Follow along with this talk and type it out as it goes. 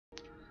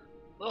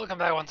Welcome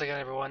back once again,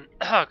 everyone.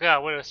 Oh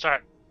god, where do we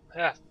start?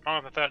 Yeah,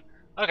 wrong with my phone.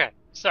 Okay,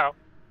 so,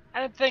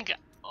 I think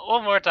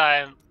one more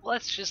time,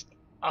 let's just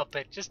up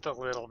it just a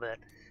little bit.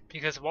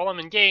 Because while I'm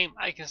in game,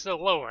 I can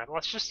still lower it.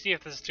 Let's just see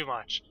if this is too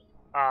much.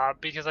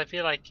 Because I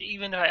feel like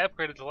even if I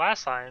upgraded the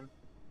last time,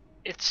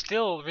 it's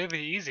still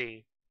really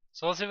easy.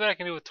 So let's see what I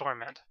can do with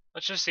Torment.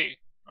 Let's just see.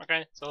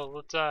 Okay, so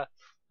let's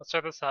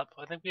start this up.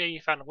 I think we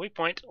found a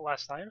waypoint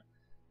last time.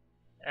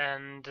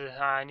 And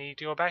I need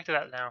to go back to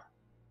that now.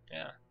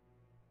 Yeah.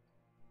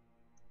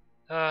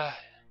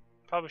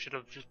 Probably should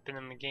have just been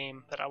in the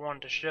game, but I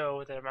wanted to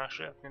show that I'm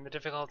actually upping the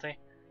difficulty.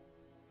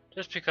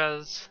 Just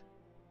because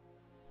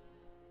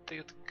I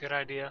think it's a good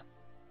idea.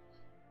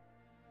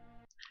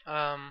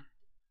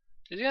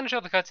 Is he gonna show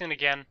the cutscene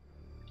again?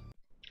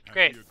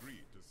 Great. Has he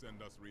agreed to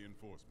send us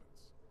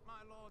reinforcements?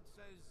 My lord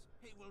says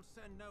he will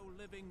send no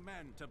living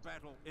men to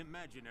battle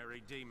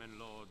imaginary demon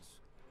lords.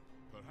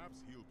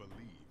 Perhaps he'll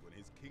believe when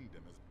his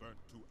kingdom is burnt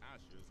to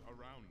ashes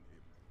around him.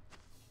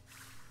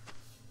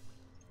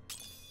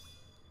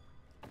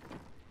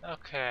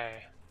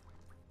 Okay.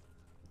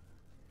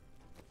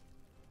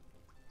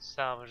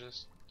 Salvage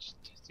is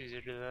just easier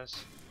to do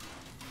this.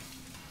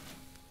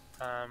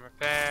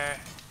 Repair.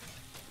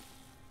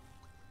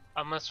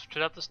 I'm gonna switch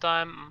it up this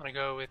time. I'm gonna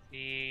go with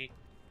the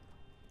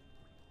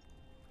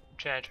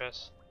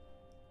Enchantress.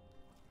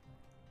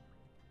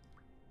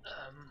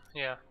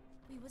 Yeah.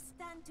 We will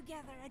stand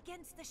together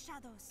against the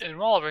shadows. And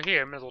while we're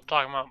here, might as well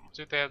talk about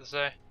see what they have to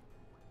say.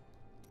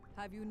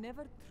 Have you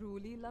never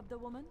truly loved a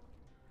woman?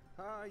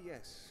 Ah,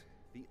 yes.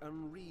 The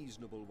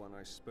unreasonable one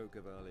I spoke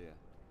of earlier.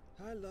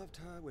 I loved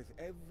her with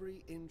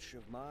every inch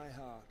of my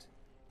heart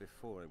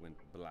before it went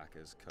black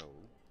as coal.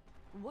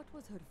 What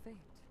was her fate?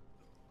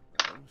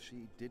 Well,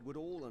 she did what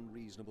all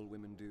unreasonable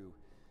women do.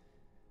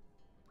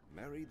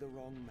 Married the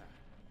wrong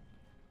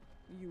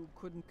man. You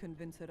couldn't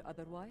convince her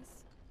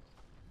otherwise?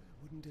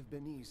 Wouldn't have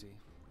been easy.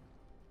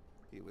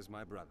 He was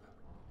my brother.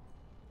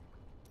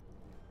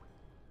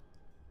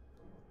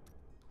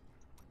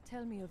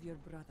 Tell me of your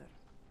brother.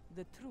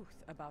 The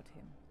truth about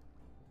him.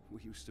 We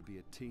used to be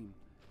a team.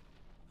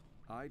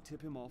 I'd tip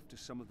him off to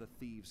some of the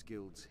Thieves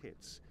Guild's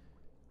hits.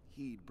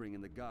 He'd bring in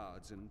the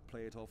guards and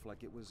play it off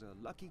like it was a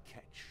lucky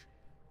catch.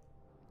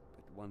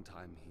 But one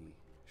time he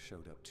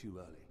showed up too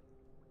early.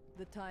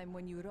 The time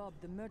when you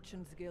robbed the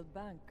Merchants Guild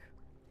bank.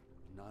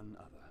 None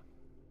other.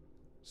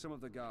 Some of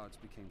the guards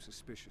became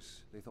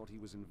suspicious. They thought he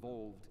was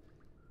involved.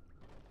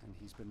 And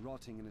he's been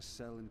rotting in a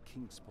cell in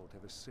Kingsport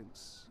ever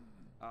since.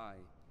 I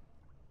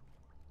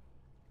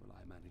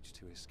managed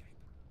to escape.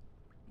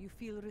 You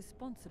feel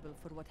responsible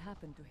for what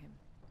happened to him.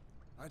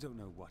 I don't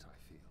know what I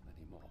feel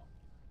anymore.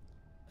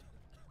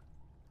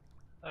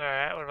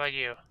 Alright, what about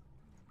you?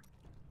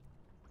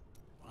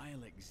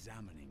 While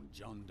examining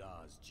John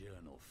Dar's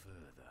journal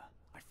further,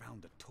 I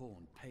found a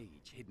torn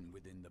page hidden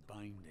within the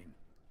binding.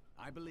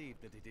 I believe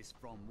that it is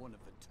from one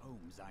of the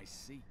tomes I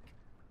seek.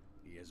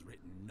 He has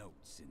written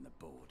notes in the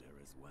border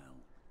as well.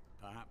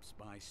 Perhaps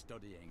by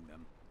studying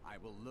them, I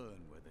will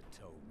learn where the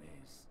tome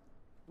is.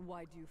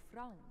 Why do you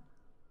frown?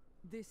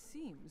 This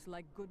seems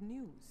like good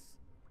news.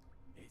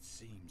 It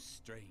seems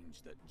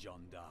strange that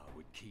John Dar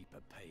would keep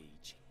a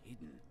page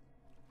hidden.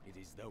 It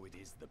is though it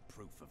is the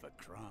proof of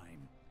a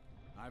crime.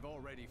 I've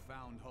already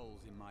found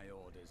holes in my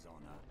order's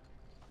honor.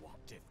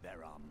 What if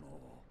there are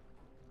more?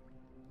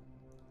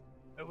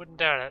 I wouldn't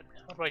doubt it.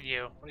 What about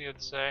you? What do you have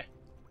to say?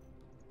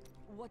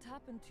 What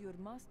happened to your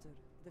master,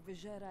 the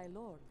Vigerai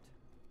Lord?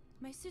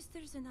 My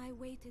sisters and I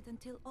waited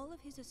until all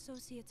of his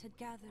associates had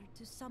gathered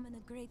to summon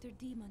a greater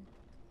demon.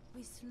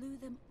 We slew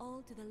them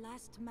all to the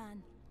last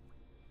man.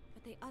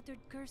 But they uttered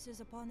curses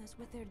upon us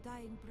with their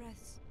dying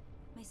breaths.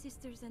 My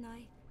sisters and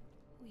I,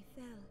 we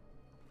fell.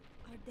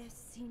 Our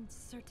deaths seemed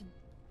certain.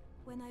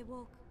 When I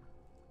woke,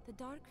 the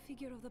dark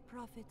figure of the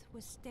prophet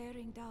was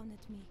staring down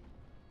at me.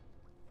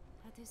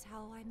 That is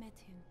how I met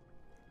him.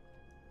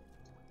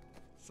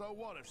 So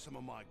what if some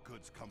of my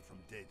goods come from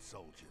dead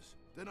soldiers?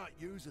 They're not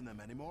using them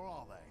anymore,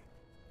 are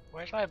they?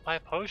 Where do I buy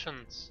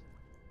potions?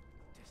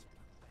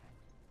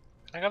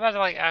 Can I go back to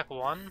like Act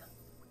 1?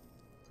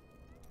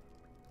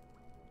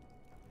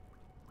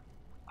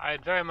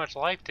 I'd very much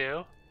like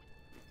to.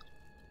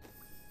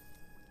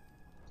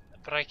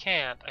 But I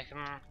can't. I can...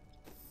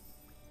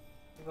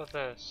 What about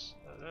this?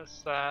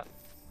 This, that.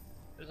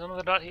 There's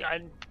another dot here.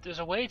 There's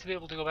a way to be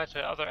able to go back to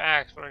other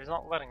acts, but it's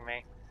not letting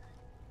me.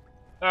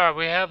 Alright,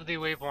 we have the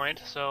waypoint,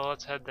 so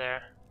let's head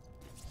there.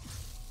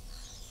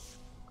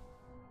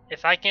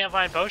 If I can't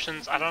find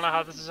potions, I don't know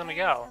how this is gonna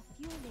go.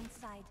 Fuel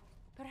inside.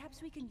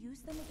 Perhaps we can use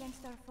them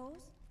against our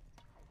foes?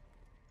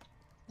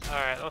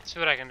 Alright, let's see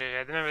what I can do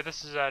here. Remember,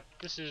 this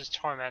is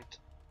Torment,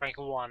 rank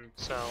 1,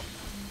 so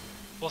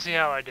we'll see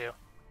how I do.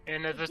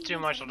 And if it's too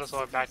much, I'll just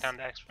lower it back down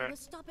to Expert. We'll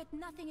stop at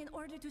nothing in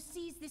order to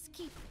seize this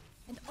keep,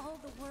 and all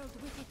the world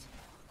with it.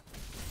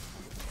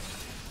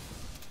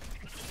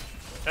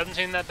 Doesn't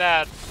seem that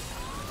bad.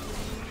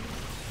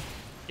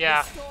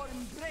 Yeah.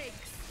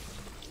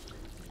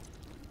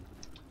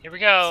 Here we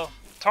go.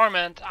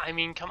 Torment. I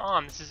mean, come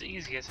on. This is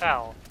easy as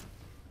hell.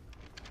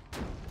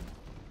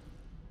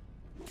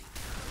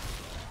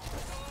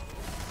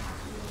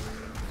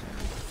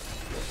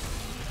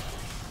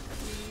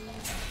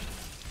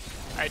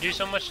 I do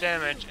so much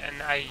damage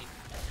and I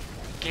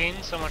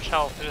gain so much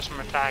health just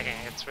from attacking.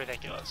 It's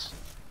ridiculous.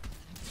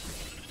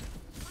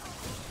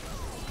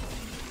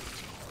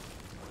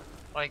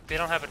 Like, they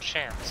don't have a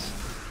chance.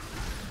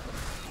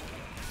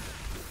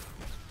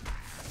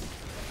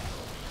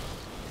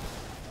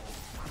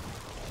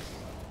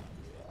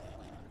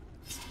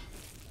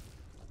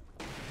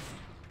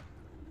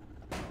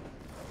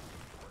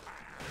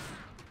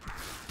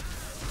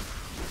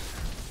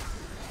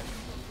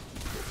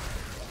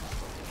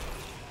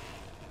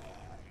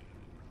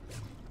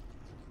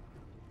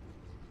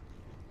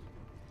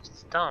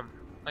 It's dumb.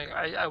 Like,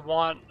 I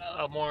want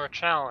a more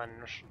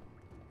challenge.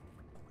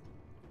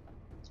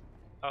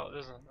 Oh,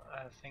 there's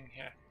a thing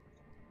here.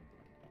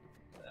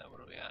 What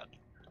do we add?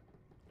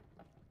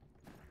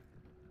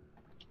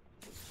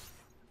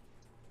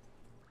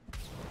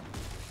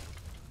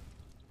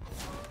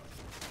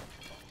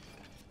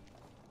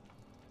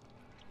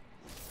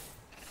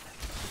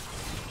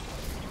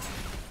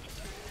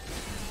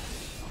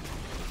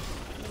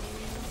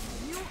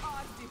 You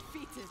are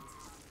defeated.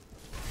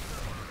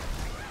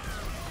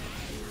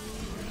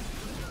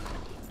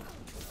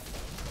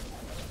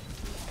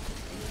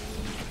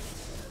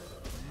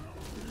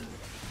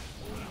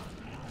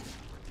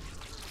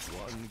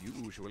 One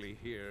usually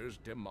hears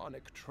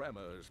demonic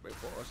tremors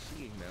before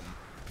seeing them.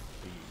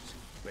 These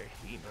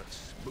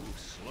behemoths move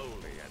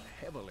slowly and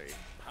heavily,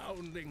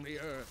 pounding the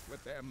earth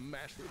with their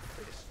massive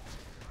fists.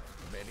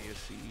 Many a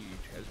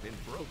siege has been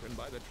broken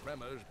by the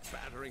tremors'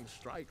 battering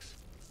strikes,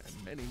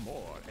 and many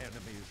more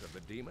enemies of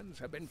the demons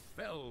have been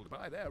felled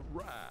by their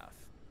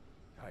wrath.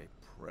 I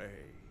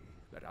pray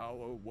that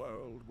our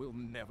world will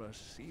never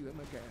see them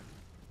again.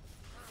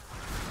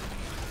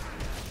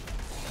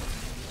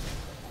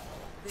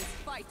 This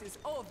fight is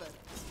over. You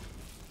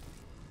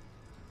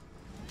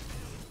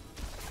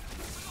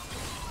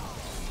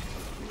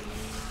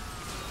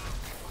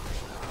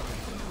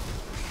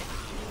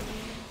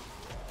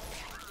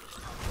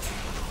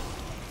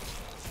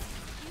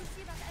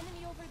see that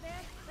enemy over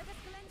there? Let us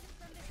cleanse it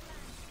from this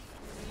land.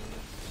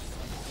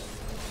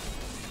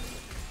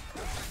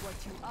 What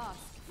you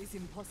ask is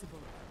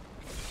impossible.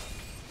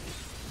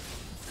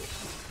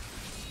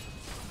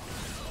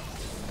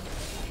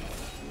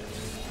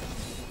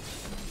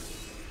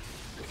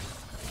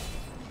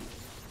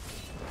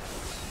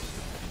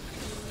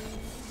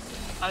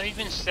 I'm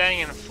even staying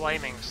in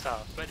flaming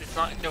stuff, but it's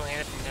not doing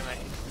anything to me.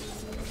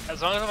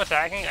 As long as I'm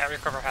attacking, I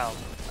recover health.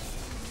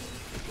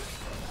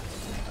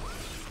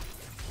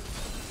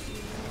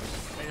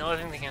 And the only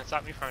thing that can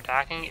stop me from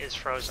attacking is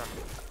frozen.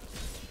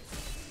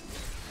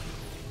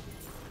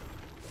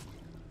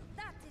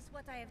 That is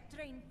what I have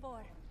trained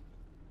for.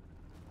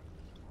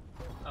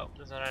 Oh,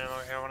 there's an item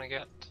over here I want to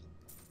get.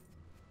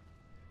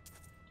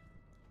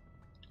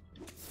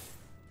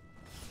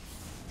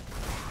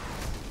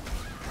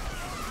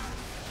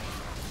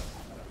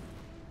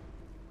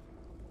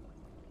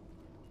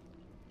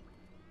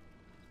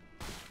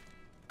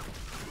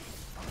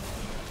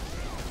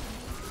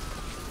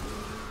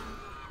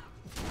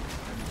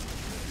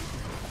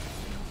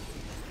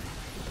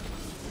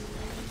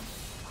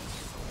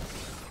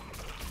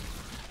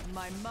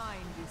 My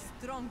mind is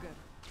stronger.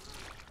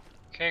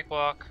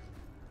 Cakewalk.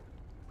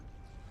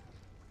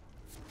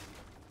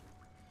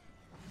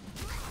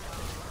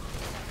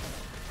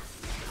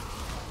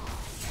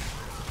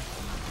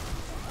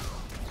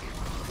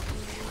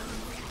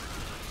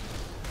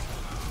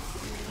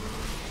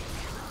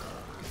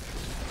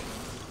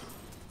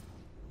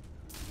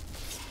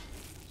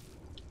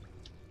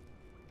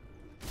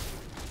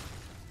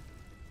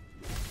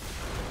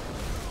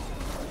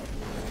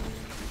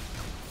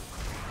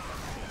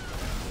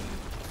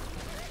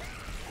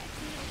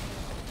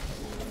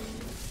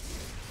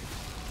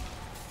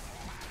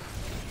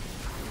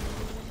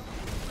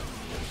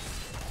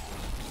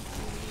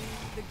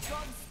 The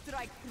gods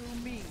strike through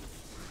me.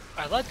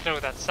 I'd like to know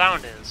what that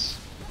sound is,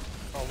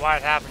 or why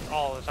it happens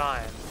all the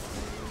time.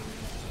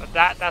 But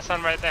that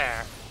sound right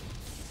there.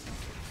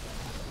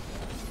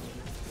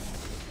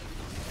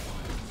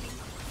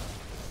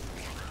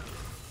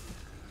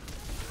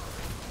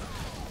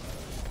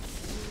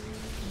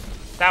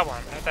 That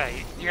one, right there.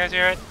 You guys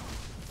hear it?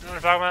 You know what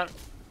I'm talking about?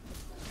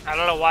 I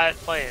don't know why it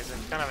plays.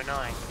 It's kind of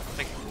annoying.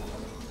 Like,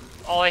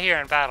 all I hear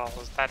in battle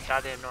is that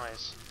goddamn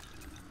noise.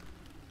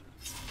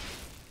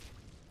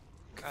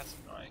 God, it's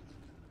annoying.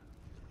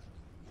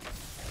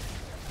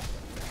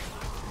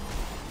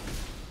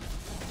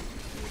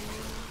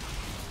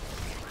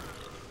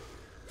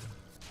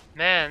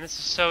 Man, this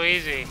is so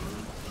easy.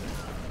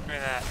 Look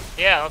at that.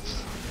 Yeah,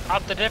 let's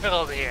up the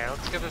difficulty here.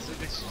 Let's get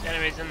these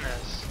enemies in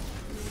this.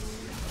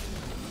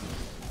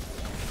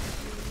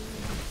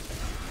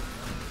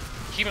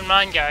 Keep in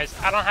mind, guys,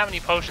 I don't have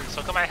any potions, so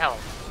look at my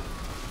health.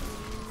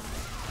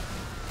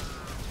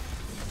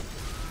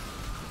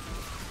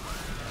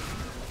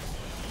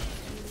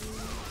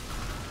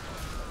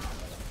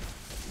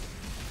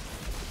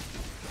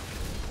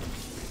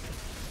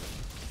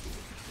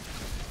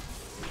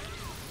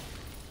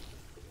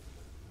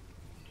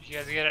 You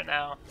guys get it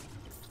now?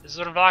 This is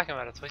what I'm talking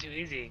about. It's way too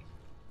easy.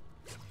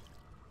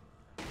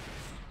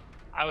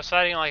 I was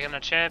fighting like in a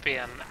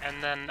champion,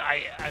 and then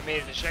I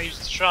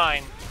used the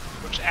shrine,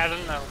 which added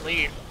an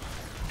elite,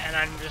 and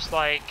I'm just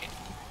like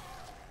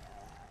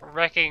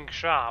wrecking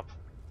shop.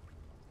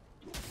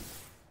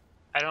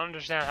 I don't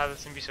understand how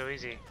this can be so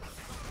easy.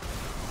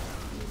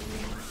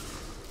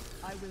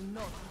 I will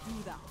not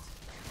do that.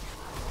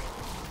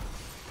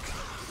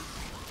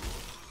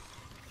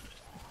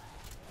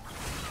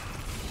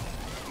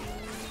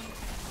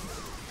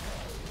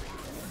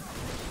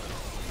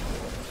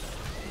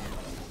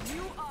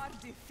 You are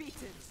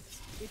defeated.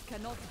 It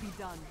cannot be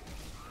done.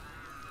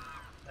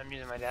 I'm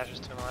using my dashes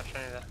too much. I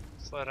need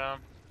to slow down.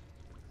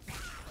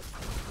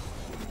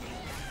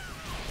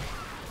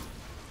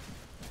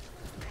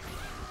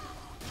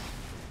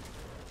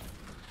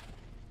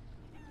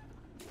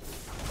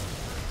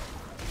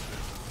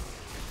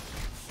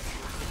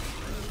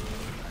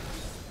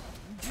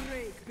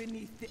 Break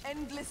beneath the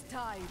endless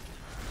tide.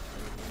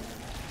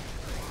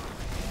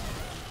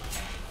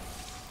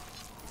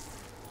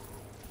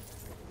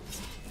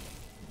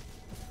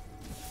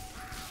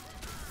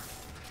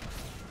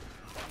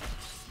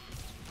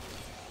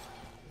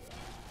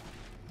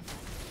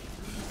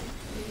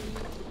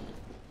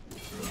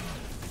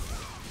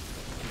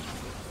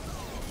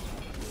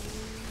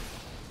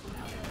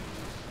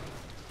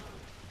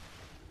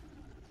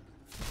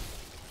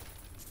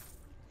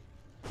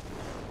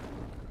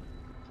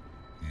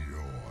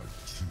 You're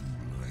too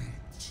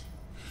late.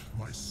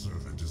 My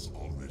servant is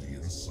already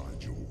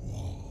inside your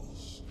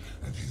walls,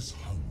 and his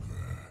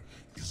hunger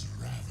is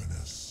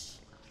ravenous.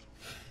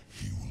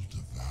 He will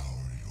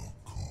devour your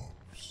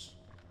corpse,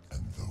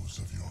 and those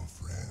of your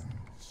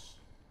friends.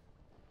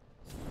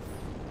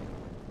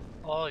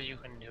 All you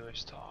can do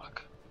is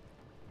talk.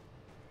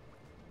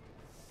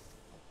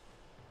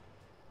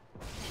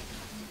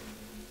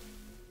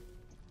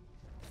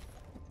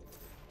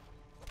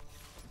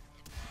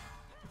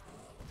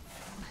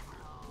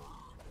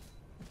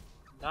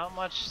 Not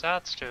much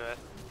stats to it.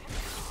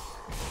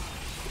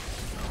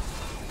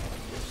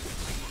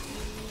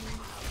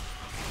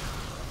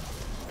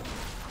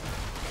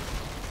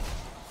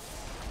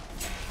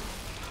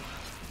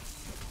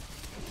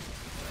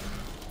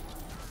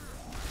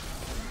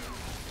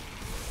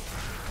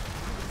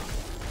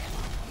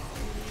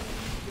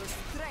 Your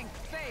strength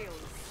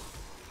fails.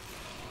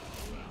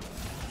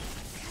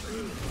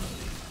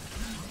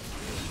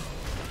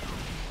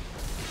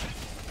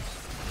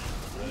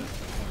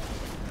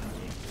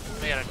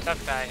 We got a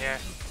tough guy here.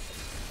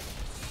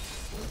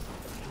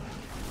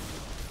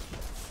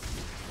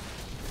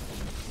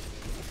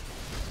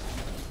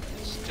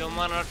 Still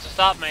not enough to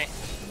stop me.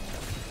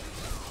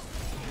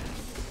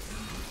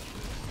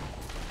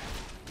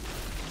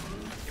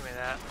 Give me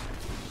that.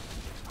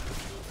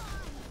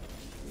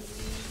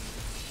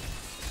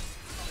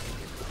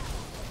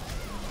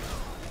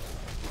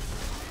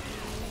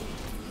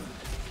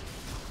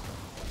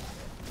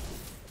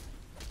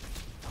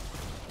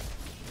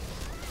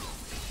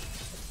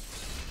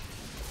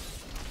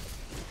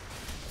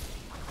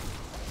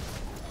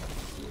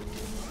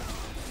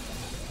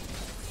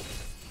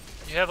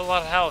 You have a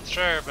lot of health,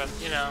 sure, but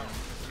you know,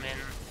 I mean,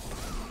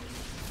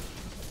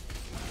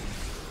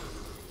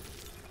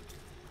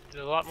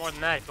 there's a lot more than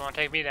that if you want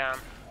to take me down.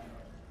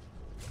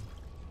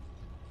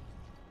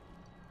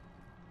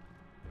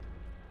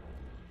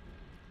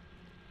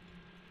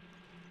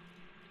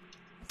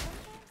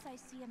 Sometimes I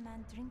see a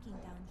man drinking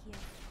down here.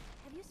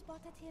 Have you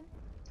spotted him?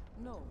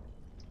 No.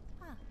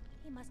 Ah,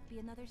 he must be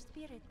another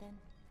spirit then.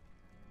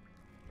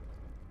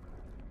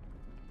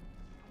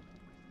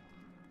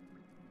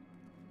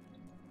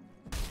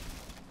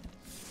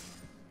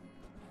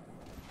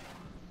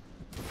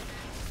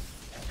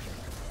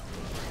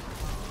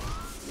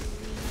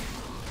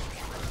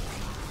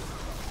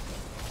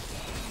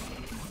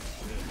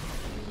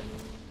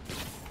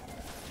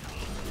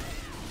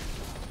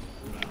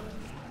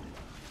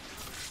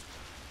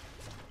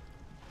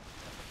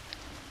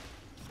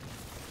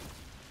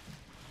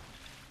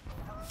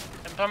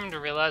 I'm coming to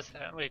realize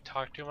that I don't really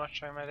talk too much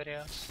during my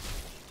videos.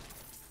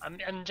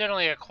 I'm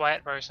generally a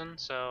quiet person,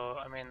 so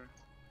I mean,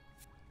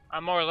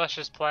 I'm more or less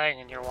just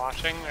playing and you're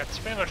watching. That's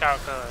pretty much how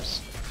it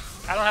goes.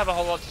 I don't have a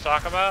whole lot to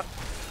talk about,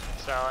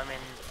 so I mean,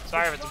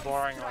 sorry if it's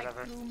boring or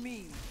whatever.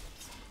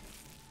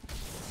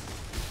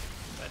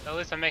 But at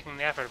least I'm making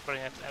the effort of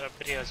putting out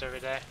videos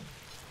every day.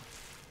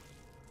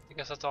 I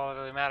guess that's all that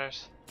really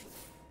matters.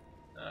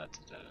 That's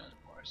a dead end,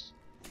 of course.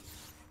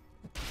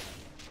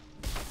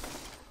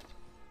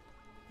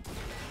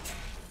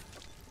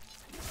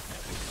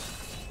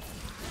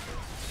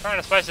 Trying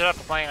to spice it up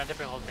and playing on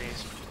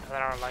difficulties that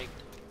are like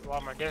a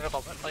lot more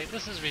difficult, but like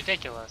this is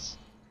ridiculous.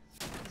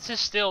 This is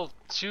still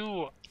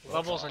 2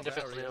 levels in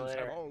difficulty Barbarians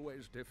later. have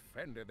always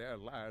defended their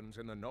lands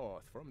in the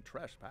north from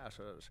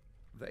trespassers.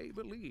 They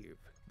believe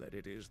that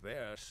it is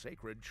their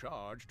sacred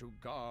charge to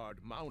guard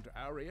Mount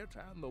Ariat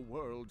and the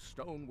world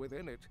stone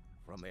within it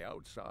from the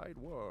outside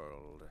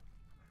world.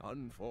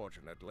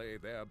 Unfortunately,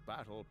 their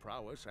battle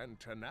prowess and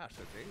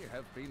tenacity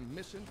have been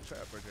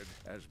misinterpreted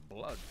as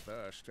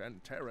bloodthirst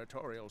and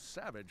territorial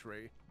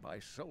savagery by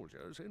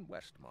soldiers in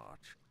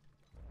Westmarch.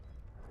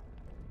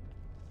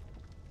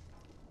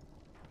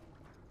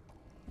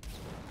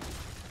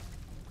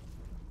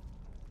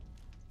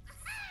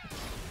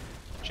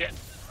 Shit.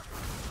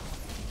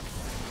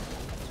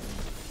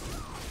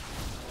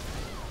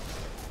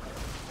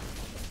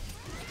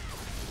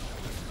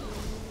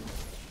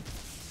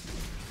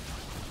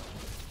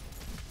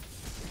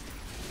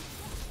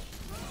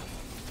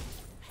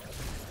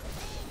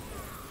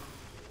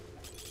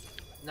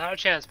 Not a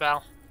chance,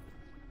 pal.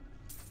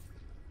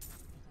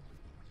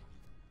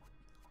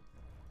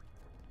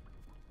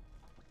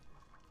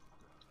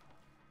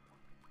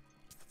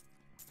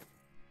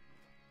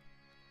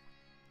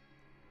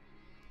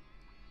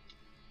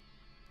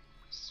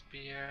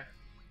 Spear.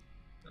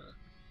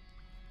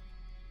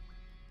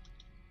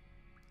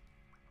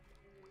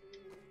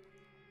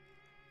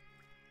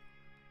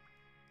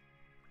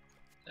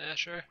 Yeah,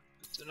 sure.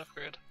 It's an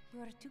upgrade.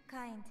 You are too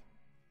kind.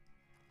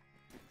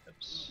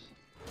 Oops.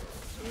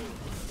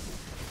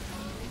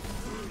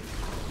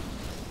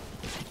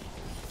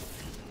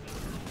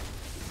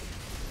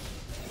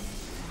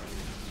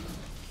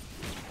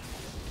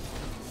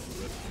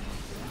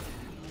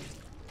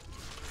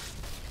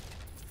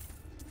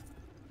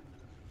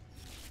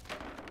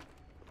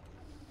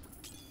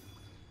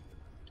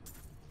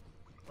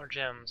 More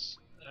gems.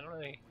 I don't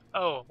really.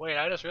 Oh, wait,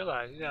 I just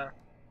realized, yeah.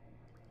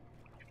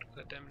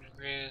 That damage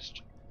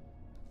increased.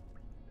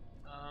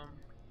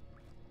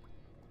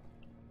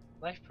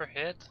 Life per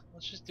hit?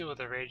 Let's just do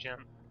with a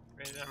Radiant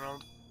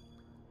Emerald.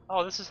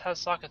 Oh, this has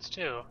sockets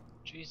too.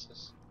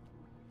 Jesus.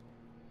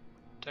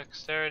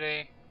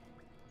 Dexterity.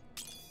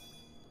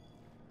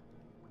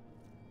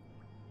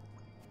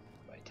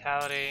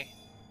 Vitality.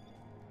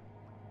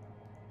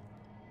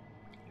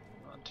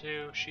 On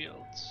two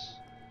shields.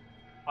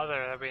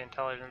 Other, that'd be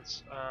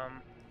intelligence.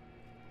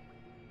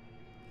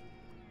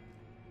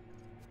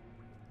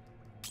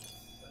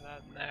 Put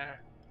that in there.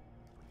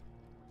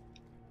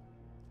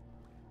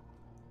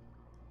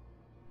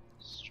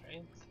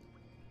 Strength?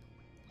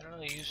 I don't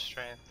really use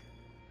strength.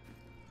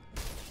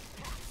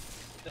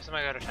 Guess I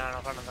might go to town,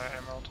 I'll find another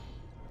emerald.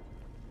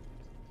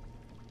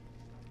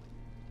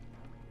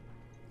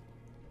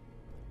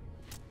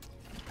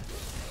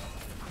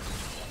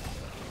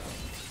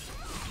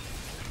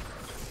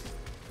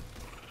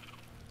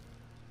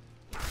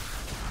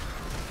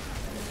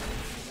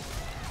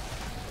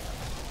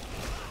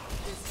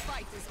 This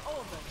fight is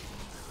over.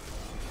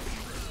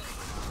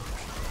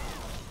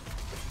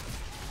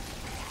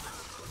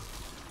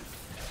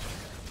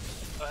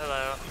 Oh,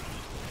 hello.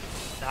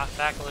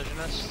 Knockback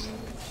illusionist.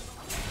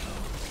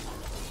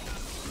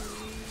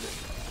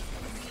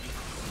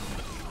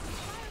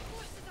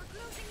 Forces are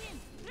closing in.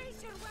 Raise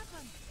your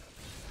weapon.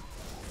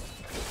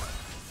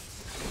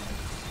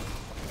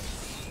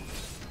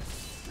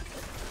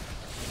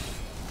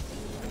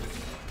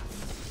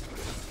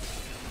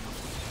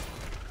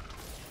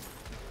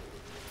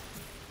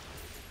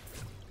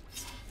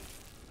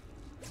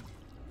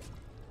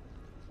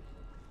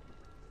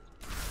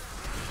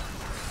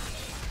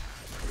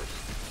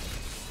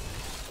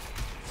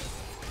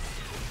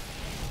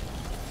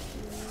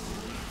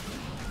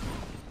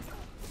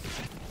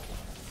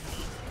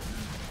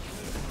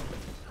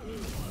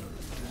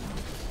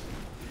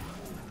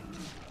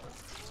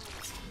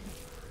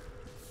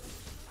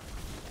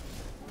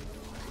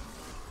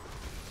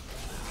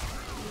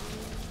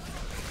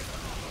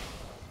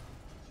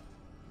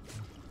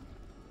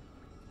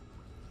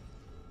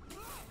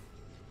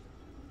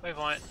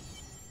 Waypoint.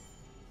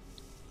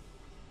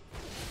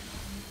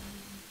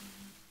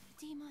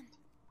 Demon.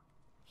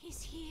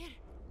 He's here.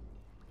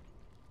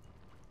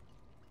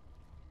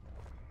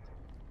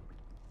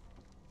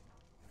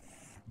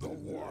 The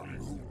one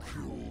who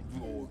killed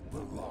Lord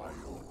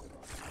Belial.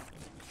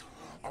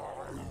 I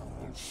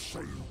will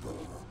savor,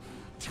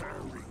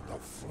 tearing the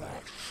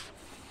flesh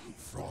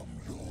from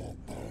your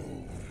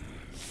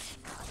bones.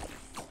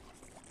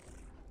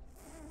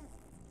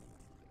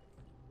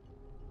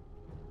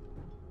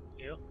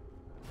 You?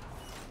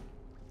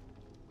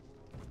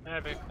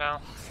 Alright, big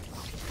pal.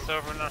 It's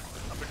over now. Up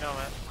and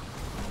man.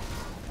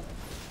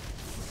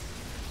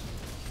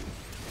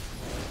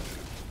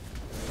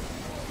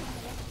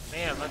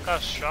 Man, look how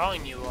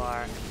strong you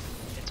are.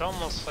 It's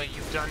almost like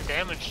you've done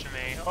damage to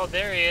me. Oh,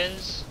 there he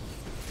is.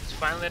 He's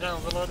finally done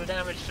a little bit of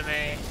damage to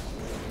me.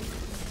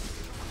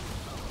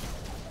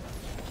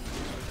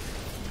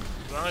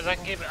 As long as I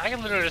can keep it, I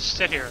can literally just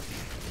sit here,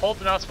 hold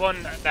the mouse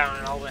button down,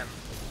 and I'll win.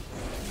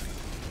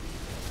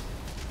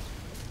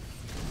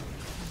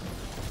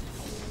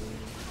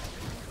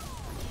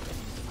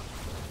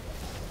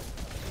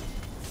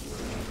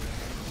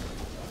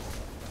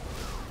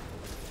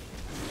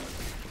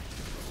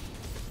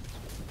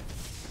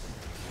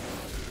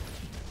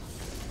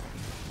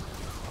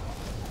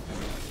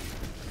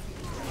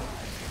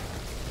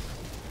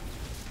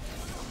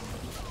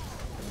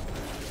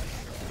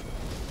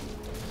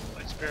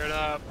 Spirit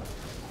up.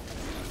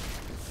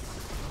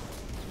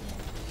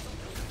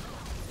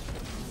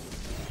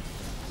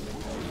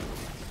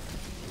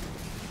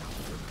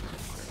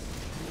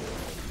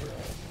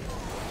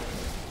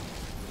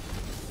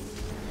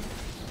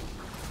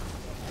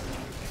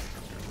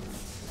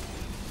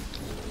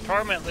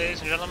 Torment,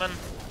 ladies and gentlemen.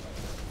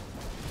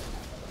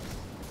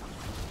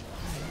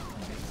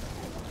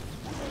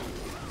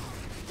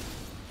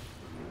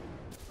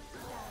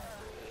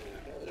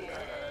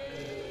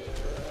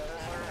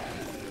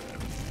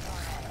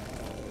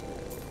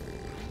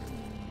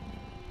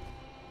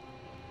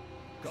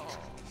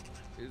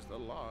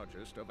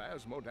 largest of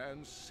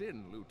Asmodan's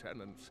Sin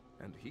Lieutenants,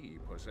 and he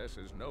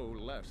possesses no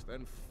less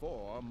than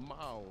 4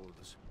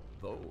 mouths.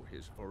 Though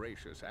his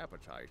voracious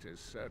appetite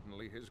is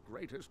certainly his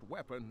greatest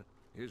weapon,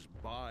 his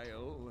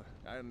bile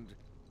and,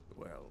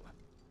 well,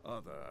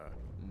 other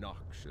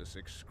noxious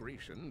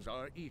excretions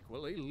are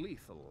equally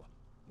lethal.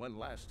 When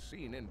last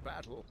seen in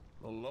battle,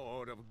 the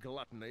Lord of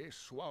Gluttony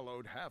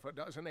swallowed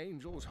 6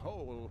 angels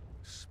whole,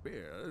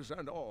 spears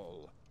and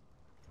all.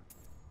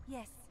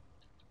 Yes.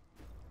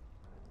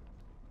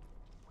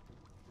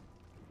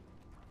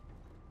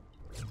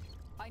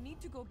 I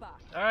need to go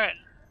back. Alright,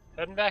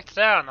 heading back to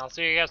town. I'll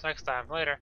see you guys next time. Later.